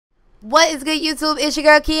What is good, YouTube? It's your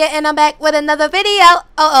girl Keeyuh, and I'm back with another video.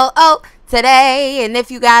 Today. And if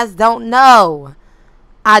you guys don't know,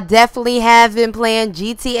 I definitely have been playing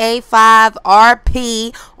GTA 5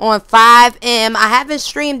 RP on FiveM. I haven't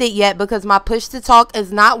streamed it yet because my push to talk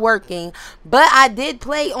is not working, but I did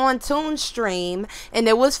play on TuneStream and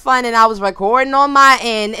it was fun, and I was recording on my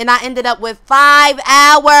end, and I ended up with 5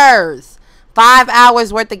 hours. 5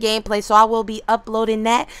 hours worth of gameplay, so I will be uploading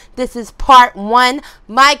that. This is part 1.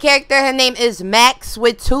 My character, her name is Max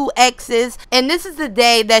with 2 X's, and this is the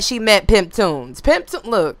day that she met Pimp Tunes.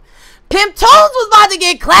 Look, Pimp Tunes was about to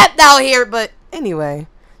get clapped out here, but anyway,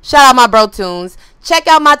 shout out my bro Tunes. Check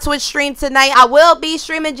out my Twitch stream tonight. I will be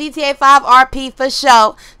streaming GTA 5 RP for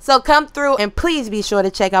sure, so come through, and please be sure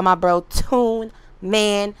to check out my bro Tune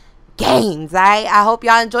Man Games. Alright, I hope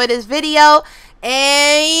y'all enjoy this video,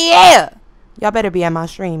 and yeah, y'all better be at my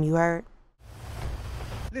stream, you heard?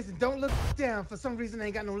 Listen, don't look down. For some reason I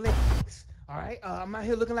ain't got no legs. Alright? I'm out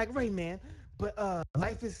here looking like Rain Man. But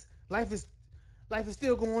life is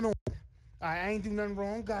still going on. Alright, I ain't do nothing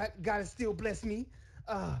wrong. God has still blessed me.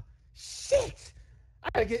 Shit!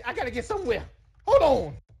 I gotta get somewhere. Hold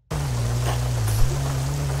on.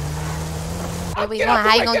 Where we going?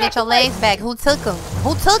 How you gonna get your legs back? Who took them?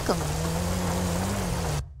 Who took them?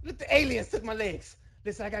 Look, the aliens took my legs.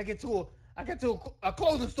 Listen, I gotta get to a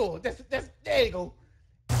clothing store. That's there you go.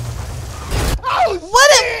 Oh,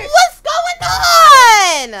 what's going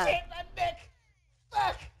on? Shit, my neck.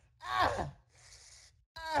 Fuck.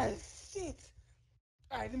 Shit.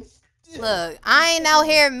 All right, let me. Look, I ain't out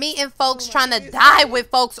here meeting folks trying to die with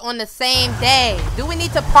folks on the same day. Do we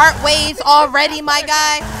need to part ways already, my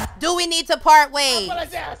guy? Do we need to part ways?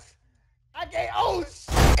 Oh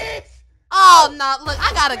shit. Oh no! Look,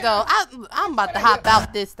 I gotta go. I'm about to hop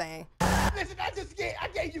out this thing. Listen, I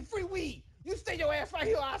gave you free weed. You stay your ass right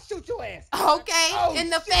here, or I'll shoot your ass. Okay, oh,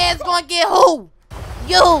 and the fans gonna get who?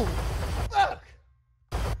 You. Fuck.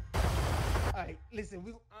 All right, listen,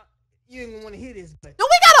 you ain't gonna want to hear this, but do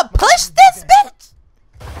we gotta push this bitch?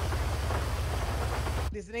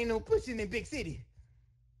 Listen, ain't no pushing in big city.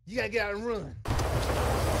 You gotta get out and run.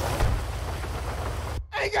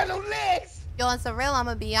 I ain't got no legs. Yo, on some real, I'm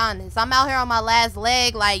gonna be honest. I'm out here on my last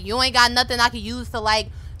leg. Like, you ain't got nothing I can use to, like,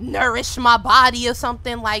 nourish my body or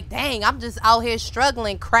something. Like, dang, I'm just out here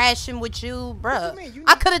struggling, crashing with you, bruh.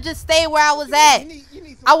 I could have just stayed where I was at. You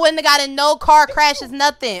need I wouldn't have got in no car crashes,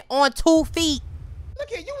 nothing. On 2 feet. Look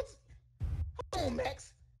here, hold on,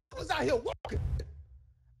 Max. I was out here walking.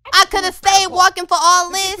 I could have stayed walking for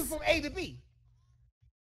all this. From A to B.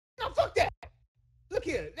 Now, fuck that. Look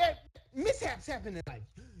here, that mishaps happen in life.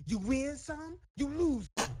 You win some, you lose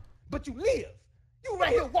some, but you live. You right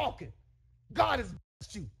here walking. God has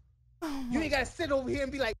blessed you. You ain't gotta sit over here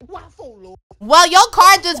and be like, why for, Lord? Well, your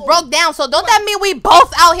car just broke down, so don't that mean we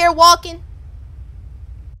both out here walking?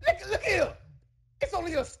 Look here. It's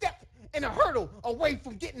only a step and a hurdle away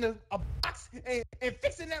from getting a box and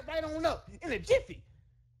fixing that right on up in a jiffy.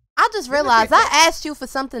 I just realized I asked you for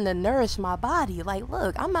something to nourish my body. Like,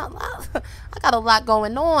 look, I got a lot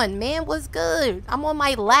going on, man. What's good? I'm on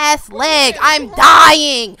my last leg. I'm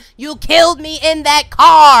dying. You killed me in that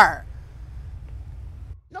car.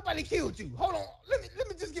 Nobody killed you. Hold on. Let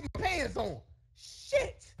me just get my pants on.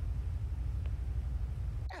 Shit.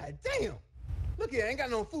 God damn. Look here, I ain't got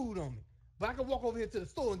no food on me. But I can walk over here to the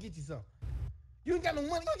store and get you some. You ain't got no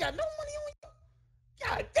money. You ain't got no money on you.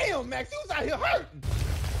 God damn, Max. You was out here hurting.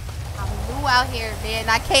 I'm new out here, man.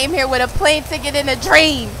 I came here with a plane ticket and a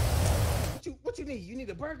dream. What you need? You need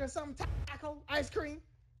a burger or something? Taco? Ice cream?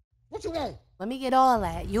 What you want? Let me get all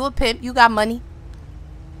that. You a pimp. You got money.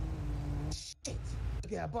 Shit.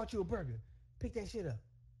 Okay, I bought you a burger. Pick that shit up.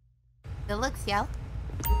 It looks, yo.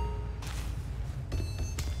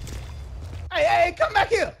 Hey, come back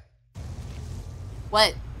here.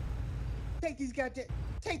 What? Take these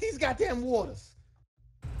goddamn waters.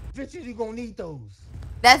 Eventually you're gonna need those.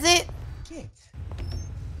 That's it? Shit.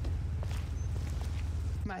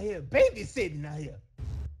 I'm out here babysitting out here.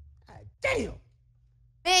 God damn.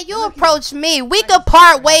 Man, you approach me. We could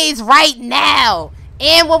part ways right now.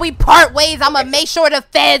 And when we part ways, I'm gonna make sure the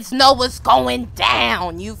feds know what's going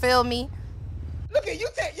down. You feel me? Look at you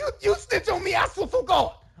snitch on me, I swear for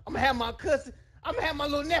God. I'm gonna have my cousin, I'm gonna have my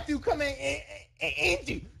little nephew come in and end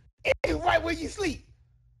you right where you sleep.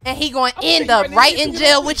 And he gonna end up right in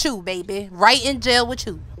jail with you, baby. Right in jail with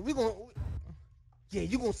you. Yeah,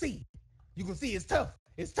 you gonna see. You gonna see it's tough.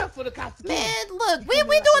 It's tough for the cops to Man, look, we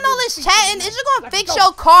doing all this chatting. Is you gonna fix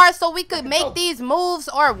your car so we could make these moves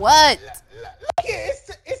or what? Look here,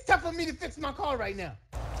 it's tough for me to fix my car right now.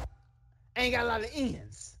 I ain't got a lot of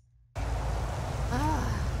ends.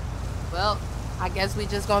 Well, I guess we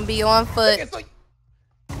just gonna be on foot. Okay,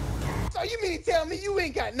 so you mean to tell me you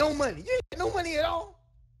ain't got no money? You ain't got no money at all?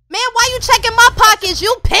 Man, why you checking my pockets?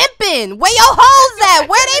 You pimping. Where your hoes at?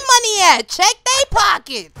 Where they money at? Check they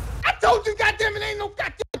pockets. I told you, goddamn it, ain't no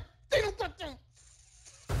goddamn.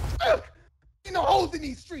 Ain't no hoes in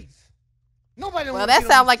these streets. Nobody. Well, that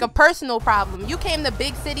sounds like a personal problem. You came to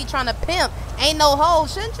big city trying to pimp. Ain't no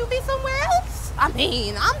hoes. Shouldn't you be somewhere else? I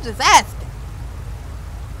mean, I'm just asking.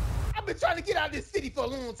 I've been trying to get out of this city for a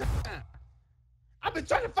long time. I've been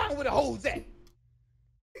trying to find where the hoes at.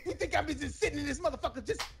 You think I've been just sitting in this motherfucker,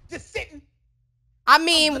 just sitting? I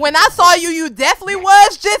mean, when I saw you, you definitely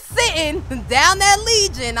was just sitting down that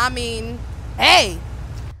Legion. I mean, hey.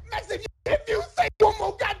 Max, if you say one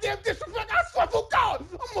more goddamn disrespect, I swear for God,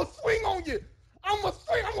 I'm gonna swing on you. I'm gonna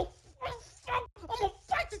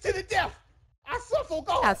fight you to the death. I swear for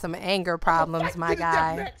God. Got some anger problems, my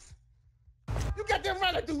guy. Death, you got them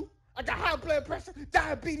right, I do. I got high blood pressure,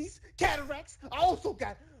 diabetes, cataracts. I also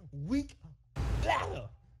got weak bladder.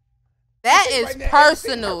 That is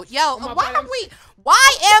personal. Yo, why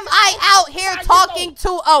am I out here talking to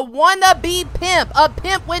a wannabe pimp? A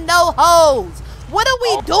pimp with no hoes. What are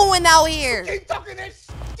we doing out here? You keep talking that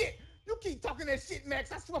shit. You keep talking that shit,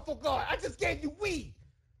 Max. I swear for God. I just gave you weed.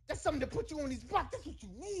 That's something to put you on these blocks. That's what you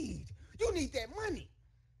need. You need that money.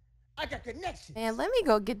 I got connections. Man, let me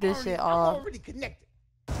go get this shit off. I'm already connected.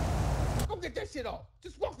 Go get that shit off.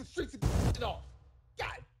 Just walk the streets and get it off.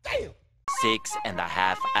 God damn.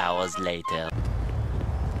 6.5 hours later.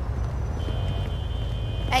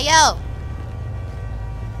 Hey, yo.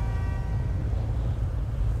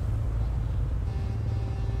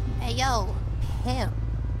 Hey, yo. Pimp.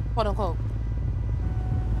 Quote unquote.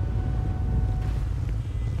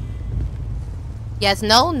 Yes,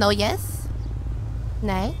 no, no, yes.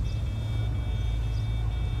 Nay.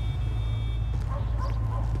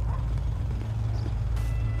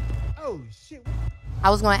 Oh, shit. I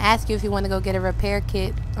was going to ask you if you want to go get a repair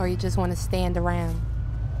kit or you just want to stand around.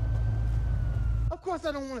 Of course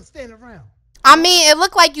I don't want to stand around. I mean, it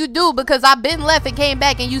looked like you do because I've been left and came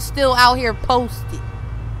back and you still out here posted.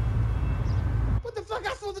 What the fuck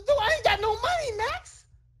I supposed to do? I ain't got no money, Max.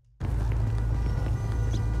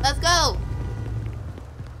 Let's go.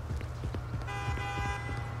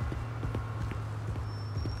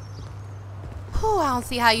 Whew, I don't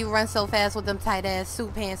see how you run so fast with them tight ass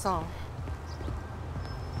suit pants on.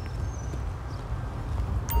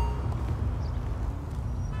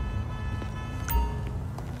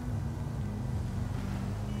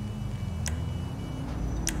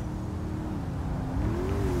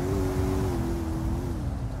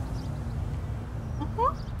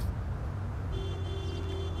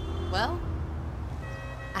 Well,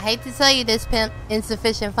 I hate to tell you this, pimp.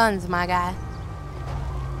 Insufficient funds, my guy.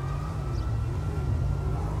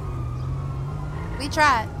 We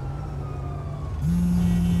tried.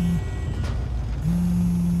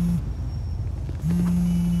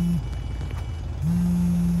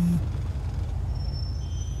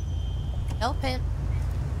 No, pimp.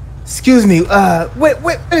 Excuse me,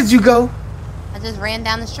 where did you go? I just ran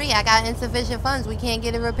down the street. I got insufficient funds. We can't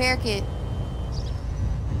get a repair kit.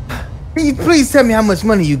 Can you please tell me how much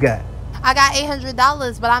money you got? I got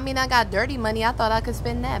 $800, but I mean, I got dirty money. I thought I could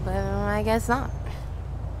spend that, but I guess not.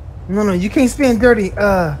 No, you can't spend dirty.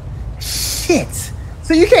 Shit.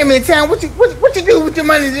 So you came into town. What you do with your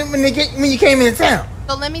money when you came into town?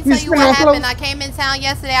 So let me tell you what happened. I came in town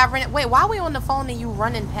yesterday. Wait, why are we on the phone and you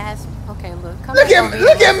running past me? Okay, look. Look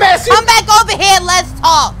at Max. Come back over here. Let's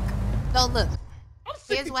talk. So look.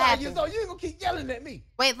 Here's what happened. Years old. You ain't gonna keep yelling at me.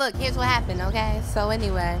 Wait, look. Here's what happened. Okay. So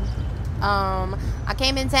anyway, I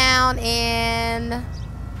came in town and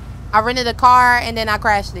I rented a car and then I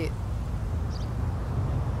crashed it.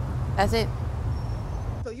 That's it.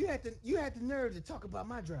 So you had the nerve to talk about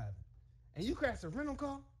my driving, and you crashed a rental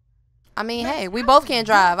car? I mean, hey, we both can't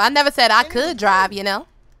drive. I never said I could drive, you know.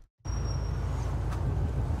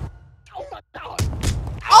 Oh my God.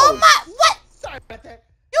 Oh my, what? Sorry about that.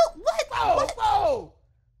 You, what? Whoa, What? whoa.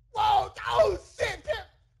 Oh shit, Pimp.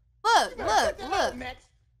 Look, Cut that look. out, Max.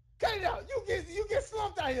 Cut it out. You get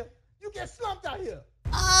slumped out here. You get slumped out here.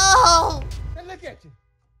 Oh. Now look at you.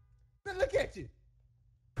 Now look at you.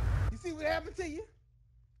 You see what happened to you?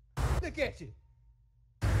 Look at you.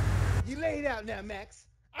 You laid out now, Max.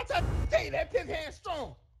 I tried to tell you that Pimp hand's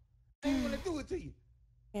strong. I ain't gonna do it to you.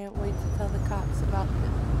 Can't wait to tell the cops about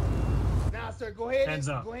this. Now, sir, go ahead and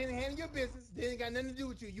handle your business. They ain't got nothing to do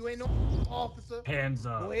with you. You ain't no officer. Hands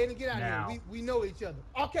up. Go ahead and get out now. of here. We know each other.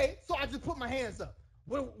 Okay, so I just put my hands up.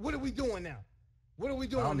 What are we doing now? What are we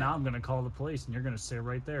doing now? I'm gonna call the police, and you're gonna stay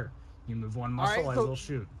right there. You move one muscle, right, I will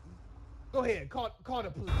shoot. Go ahead, call the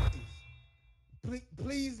police.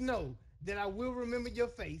 please know that I will remember your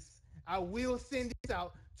face. I will send this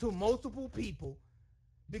out to multiple people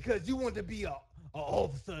because you want to be a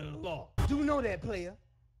officer of the law. Do know that, player.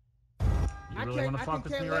 You really want to fuck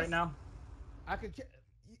with me right now? I could.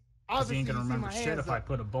 Because you ain't gonna see remember my shit hands if up. I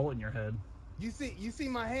put a bullet in your head. You see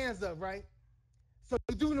my hands up, right? So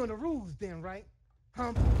you do know the rules then, right?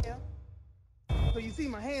 Huh, player? So you see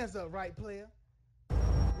my hands up, right, player?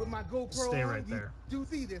 With my GoPro Stay on, right there. You do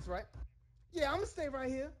see this, right? Yeah, I'm gonna stay right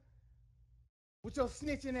here with your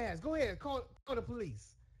snitching ass. Go ahead, call the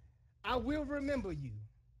police. I will remember you.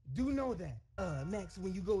 Do know that. Max,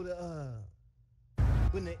 when you go to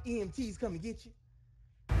when the EMTs come and get you,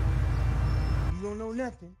 you don't know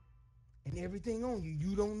nothing. And everything on you,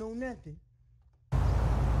 you don't know nothing. You know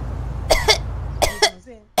what I'm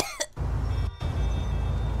saying?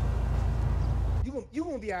 You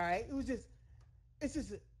gonna be all right. It's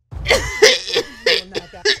just you little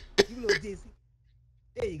knocked out. You a little dizzy.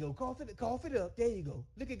 There you go. Cough it up. There you go.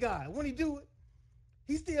 Look at God. When he do it,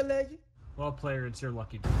 he still legend. Well, player, it's your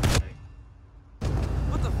lucky day.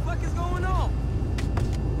 What the fuck is going on?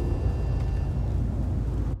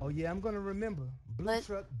 Oh yeah, I'm gonna remember. Blue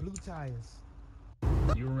truck, blue tires.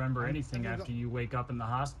 You remember anything after you wake up in the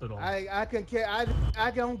hospital? I can care. I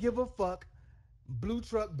don't give a fuck. Blue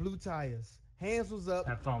truck, blue tires. Hands was up.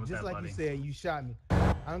 Have fun with just that, like buddy. you said. You shot me.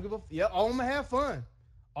 I don't give a. Yeah, I'm gonna have fun.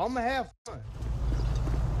 I'm gonna have fun.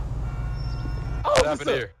 What happened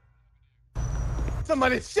here?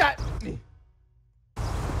 Somebody shot me.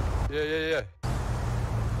 Yeah.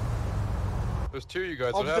 There's two of you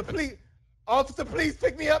guys. What happened? Officer, please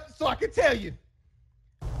pick me up so I can tell you.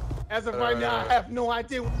 As of right now, I have no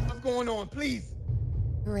idea what's going on. Please.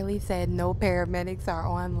 Really said no paramedics are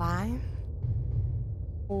online?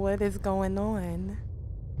 What is going on?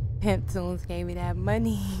 Pimp Tunes gave me that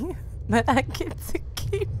money, but I get to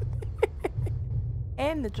keep it.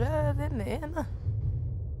 And the drugs and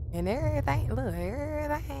and everything. Look,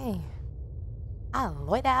 everything. I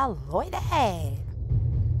love that.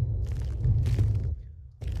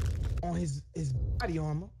 On his body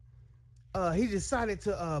armor, he decided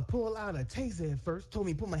to pull out a taser at first. Told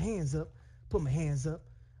me put my hands up.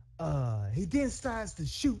 He then decides to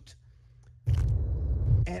shoot,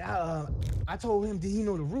 and I told him, did he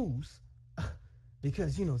know the rules?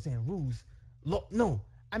 Because you know, saying rules. No,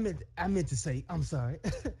 I meant to say, I'm sorry.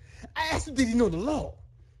 I asked him, did he know the law?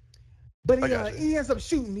 But he ends up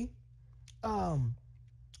shooting me.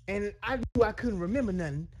 And I knew I couldn't remember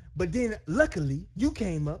nothing. But then luckily you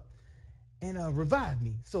came up and revived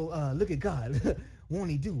me. So look at God.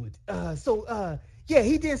 Won't he do it? Yeah,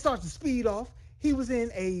 he then starts to speed off. He was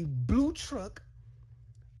in a blue truck,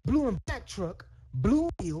 blue and black truck, blue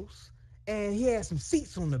wheels, and he had some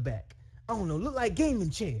seats on the back. I don't know, look like gaming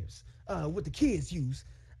chairs, what the kids use.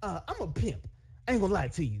 I'm a pimp. I ain't gonna lie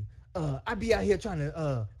to you. I be out here trying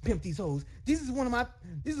to pimp these hoes. This is one of my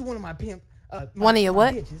pimp. One of your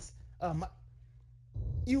what? Bitches. One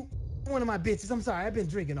of my bitches. I'm sorry, I've been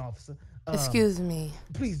drinking, officer. Excuse me.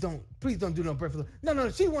 Please don't do no breakfast. No,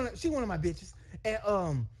 she one of my bitches. And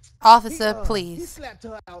officer, please. He slapped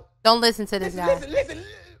her out. Don't listen to this guy.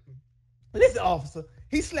 Listen, officer.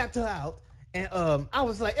 He slapped her out, and I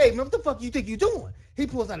was like, "Hey, man, what the fuck you think you doing?" He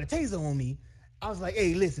pulls out a taser on me. I was like,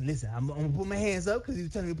 "Hey, listen. I'm gonna put my hands up," because he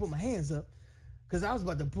was telling me to put my hands up, because I was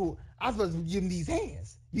about to give him these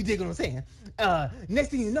hands. You dig what I'm saying? Next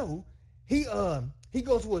thing you know, he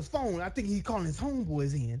goes to his phone. I think he's calling his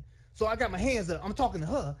homeboys in. So I got my hands up. I'm talking to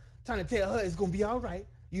her, trying to tell her it's gonna be all right.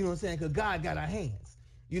 You know what I'm saying? Because God got our hands.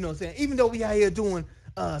 You know what I'm saying? Even though we out here doing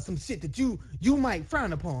some shit that you might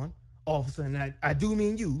frown upon, officer, and I do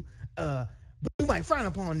mean you, but you might frown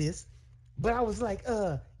upon this. But I was like,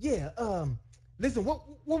 listen, what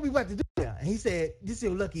we about to do now? And he said, this is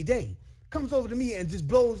your lucky day. Comes over to me and just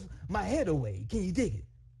blows my head away. Can you dig it?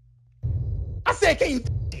 I said, can you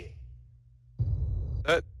dig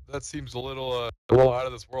it? That seems a little out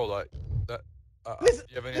of this world. Listen,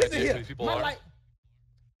 you have any listen idea here. who these people are?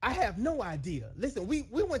 I have no idea. Listen, we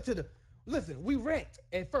went to we wrecked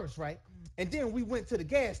at first, right? And then we went to the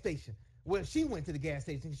gas station. Well, she went to the gas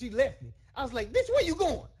station. She left me. I was like, bitch, where you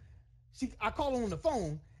going? I call her on the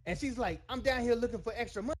phone, and she's like, I'm down here looking for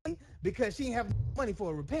extra money because she didn't have money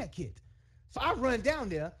for a repair kit. So I run down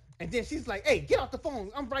there, and then she's like, hey, get off the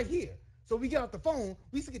phone. I'm right here. So we get off the phone.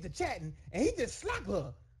 We used to get to chatting, and he just slapped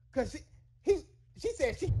her because she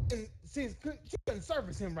said she couldn't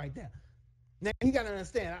service him right now. Now you gotta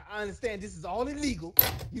understand. I understand this is all illegal.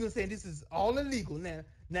 You know what I'm saying? This is all illegal.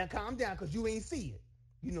 Now calm down, cause you ain't see it.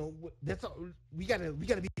 You know that's all. We gotta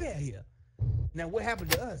be fair here. Now what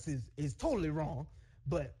happened to us is totally wrong,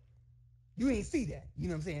 but you ain't see that. You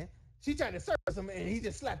know what I'm saying? She tried to serve him, and he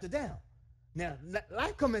just slapped her down. Now,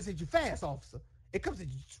 life comes at you fast, officer. It comes at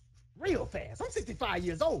you real fast. I'm 65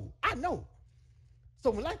 years old. I know. So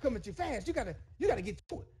when life comes at you fast, you gotta get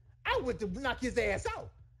to it. I went to knock his ass out,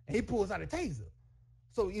 and he pulls out a taser.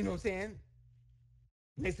 So you know what I'm saying?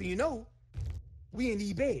 Next thing you know, we in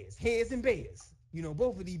these beds, heads and beds. You know,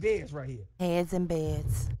 both of these beds right here. Heads and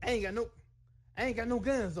beds. I ain't got no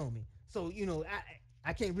guns on me. So, you know,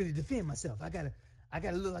 I can't really defend myself. I gotta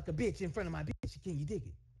look like a bitch in front of my bitch. Can you dig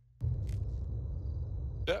it?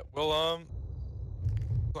 Yeah, well,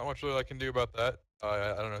 not much really I can do about that.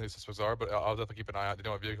 I don't know who suspects are, but I'll definitely keep an eye out. Do you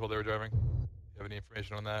know what vehicle they were driving? Do you have any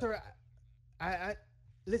information on that? Sir,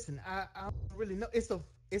 listen, I don't really know. It's a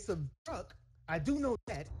truck. I do know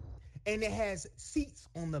that. And it has seats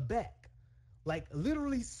on the back. Like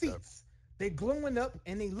literally seats. They're glowing up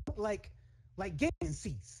and they look like gaming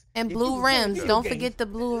seats. And blue rims. Don't forget the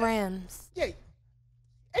blue rims. Yeah.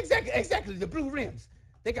 Exactly. The blue rims.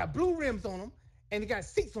 They got blue rims on them and they got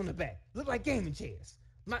seats on the back. Look like gaming chairs.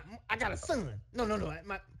 I got a son. No.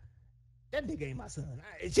 That nigga ain't my son.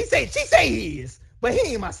 She say he is, but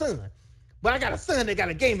he ain't my son. But I got a son that got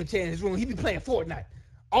a gaming chair in his room. He be playing Fortnite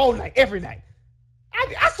all night, every night.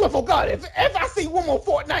 I swear for God, if I see one more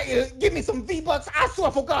Fortnite, give me some V-Bucks, I swear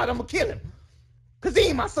for God, I'm gonna kill him. Cause he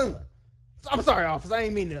ain't my son. I'm sorry, officer. I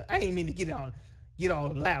ain't mean to get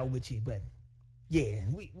all loud with you, but yeah,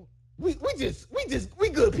 we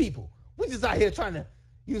good people. We just out here trying to,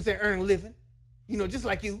 you know what I'm saying, earn a living. You know, just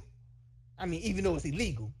like you. I mean, even though it's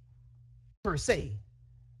illegal, per se.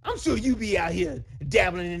 I'm sure you be out here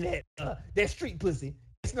dabbling in that street pussy.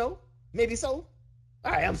 No? Maybe so?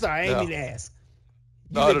 All right, I'm sorry. I ain't mean to ask.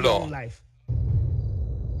 You Not live at your all. own life.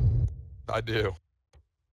 I do.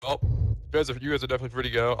 Well, you guys are definitely free to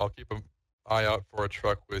go. I'll keep an eye out for a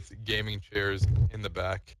truck with gaming chairs in the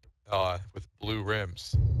back with blue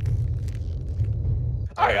rims.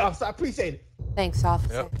 All right, officer. I appreciate it. Thanks,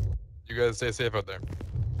 officer. Yep. You guys stay safe out there.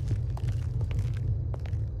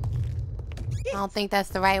 I don't think that's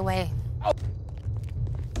the right way. Oh.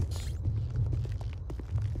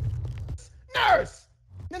 Nurse!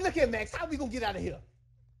 Now look here, Max. How we gonna get out of here?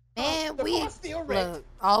 Man, the car's still wrecked. look,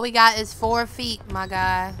 all we got is 4 feet, my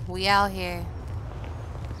guy. We out here.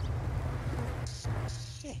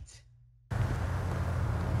 Shit.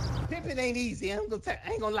 Pimping ain't easy. I ain't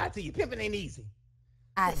gonna lie to you. Pimping ain't easy.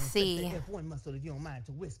 I see. That F1 muscle, if you don't mind,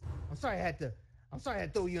 to whisper. I'm sorry I had to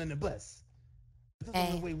throw you on the bus. That's the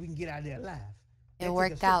only way we can get out of there alive. It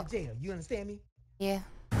worked out. To jail. You understand me? Yeah,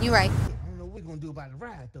 you right. I don't know what we're gonna do about the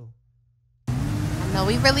ride though. I know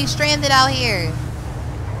we really stranded out here.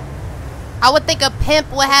 I would think a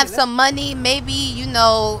pimp would have some money, maybe, you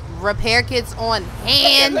know, repair kits on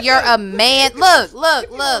hand. You're a man. Look.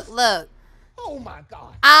 Oh my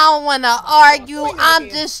God. I don't want to argue. I'm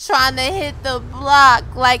just trying to hit the block,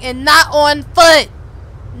 like, and not on foot.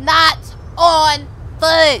 Not on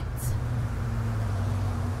foot.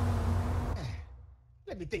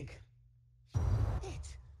 Let me think. 1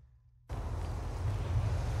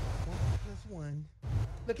 + 1.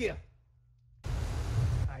 Look here. All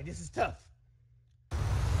right, this is tough.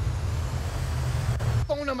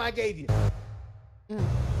 Phone number I gave you.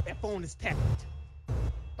 That phone is tapped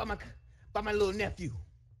by my little nephew.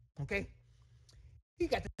 Okay? He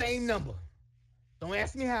got the same number. Don't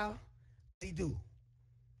ask me how. He do.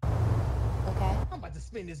 Okay. I'm about to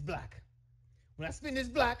spin this block. When I spin this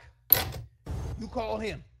block, you call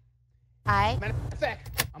him. All right. Matter of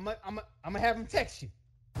fact, I'm gonna have him text you.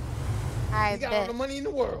 All right, He got all the money in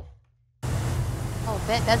the world. Oh,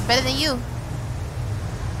 bet that's better than you.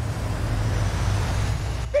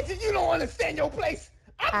 Bitch, you don't understand your place.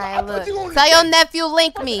 Alright, look. You on Tell your nephew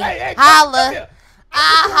link me. Holla.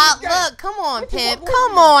 Look, come on, Pimp.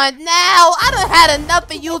 Come on now. I done had enough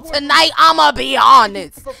of you tonight. I'ma be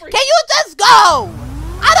honest. Can you just go?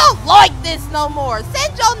 I don't like this no more.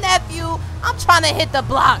 Send your nephew. I'm trying to hit the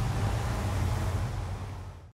block.